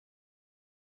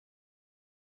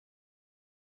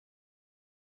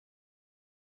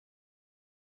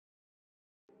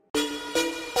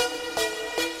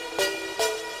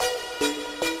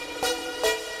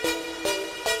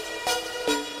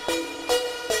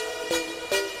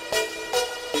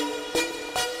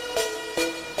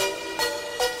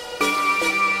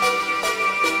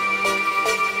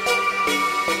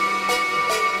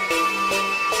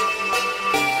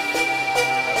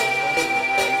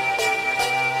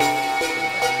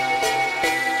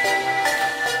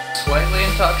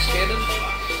intoxicated?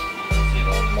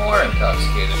 Even more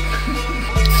intoxicated.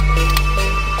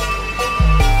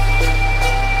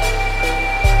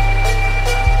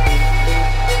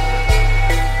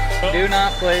 Do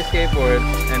not play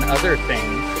skateboards and other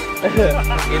things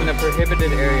in the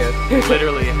prohibited areas. It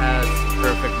literally has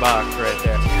perfect box right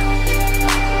there.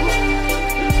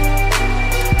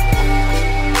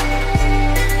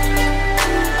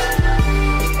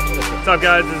 What's up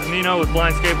guys, this is Nino with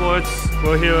Blind Skateboards.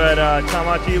 We're here at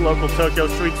Tamachi, local Tokyo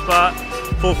street spot,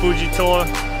 full Fuji tour.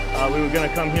 We were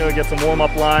gonna come here and get some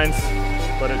warm-up lines,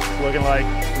 but it's looking like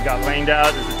we got rained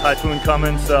out, there's a typhoon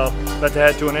coming, so let's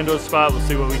head to an indoor spot, we'll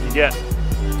see what we can get.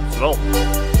 Let's roll.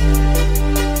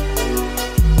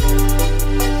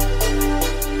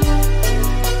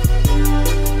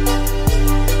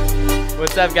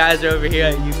 What's up guys, we're over here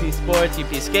at UP Sports,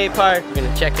 UP Skate Park. We're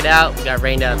gonna check it out. We got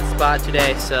rained out at the spot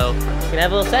today, so we're gonna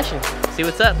have a little session. See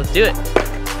what's up, let's do it.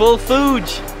 Full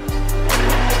Fuji.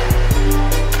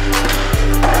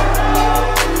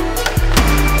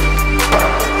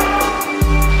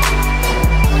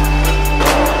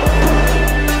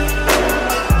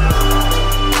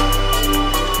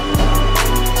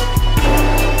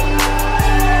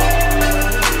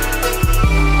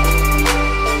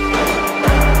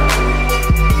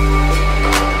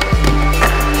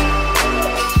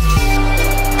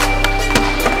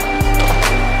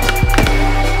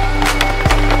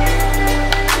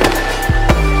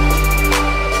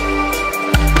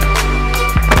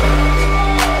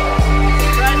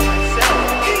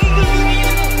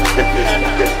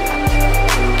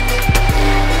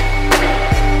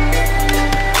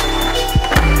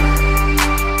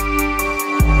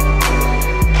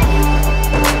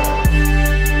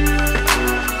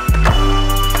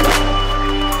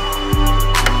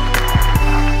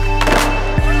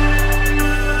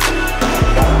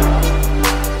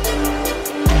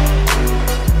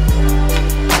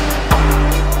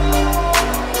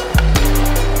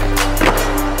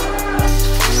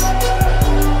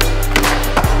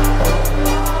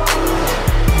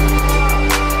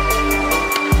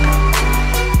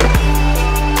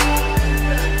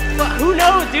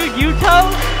 Dude,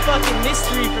 Yuto? Fucking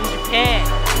mystery from Japan.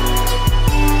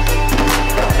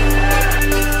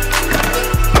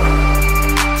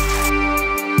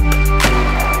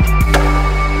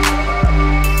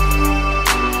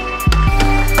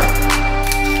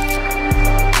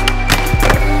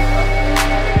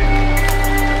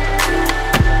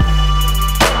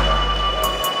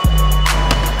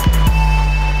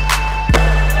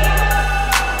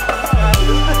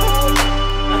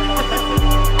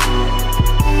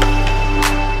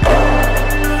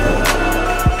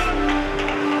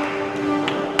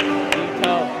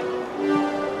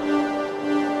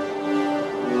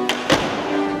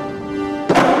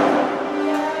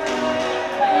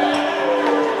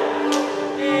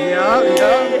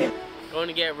 Going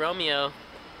to get Romeo,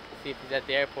 see if he's at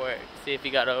the airport, see if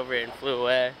he got over it and flew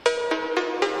away.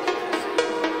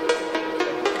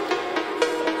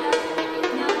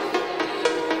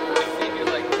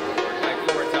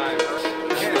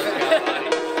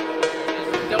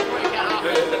 Don't worry, I got off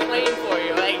the plane for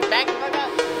you. Like, back the fuck up.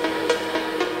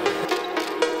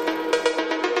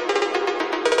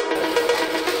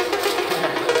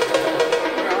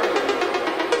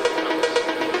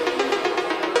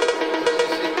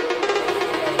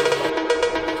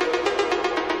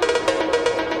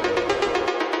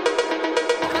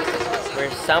 We're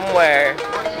somewhere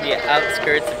in the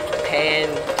outskirts of Japan,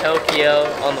 Tokyo,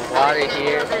 on the water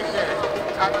here.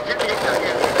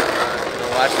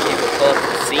 We're watching people pull up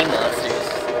the sea monsters.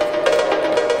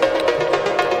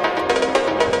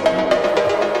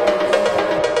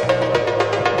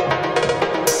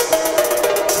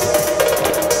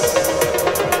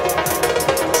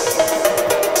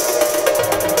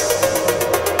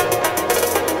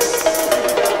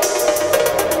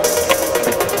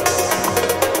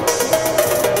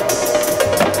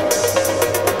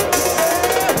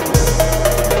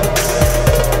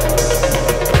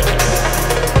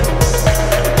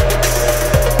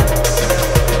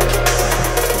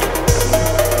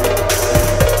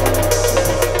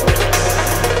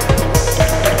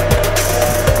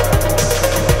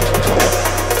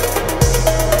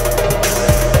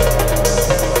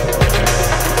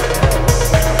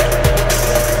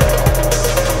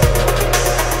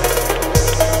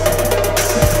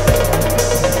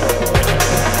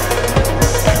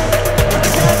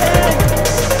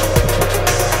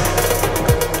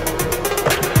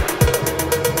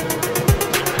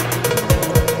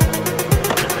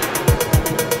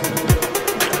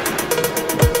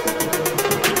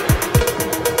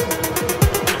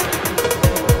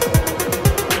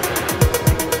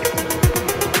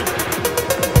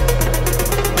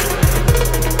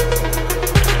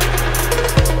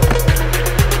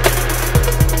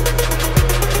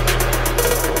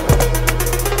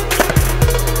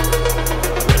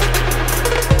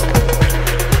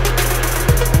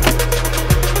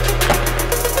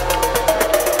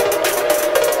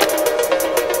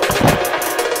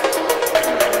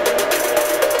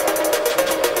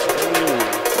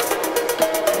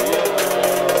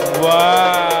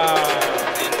 Wow.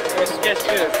 Or sketch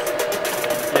shoes.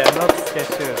 Yeah, not sketch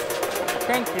shoes.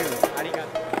 Thank you.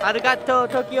 Arigato. Arigato,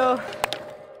 Tokyo.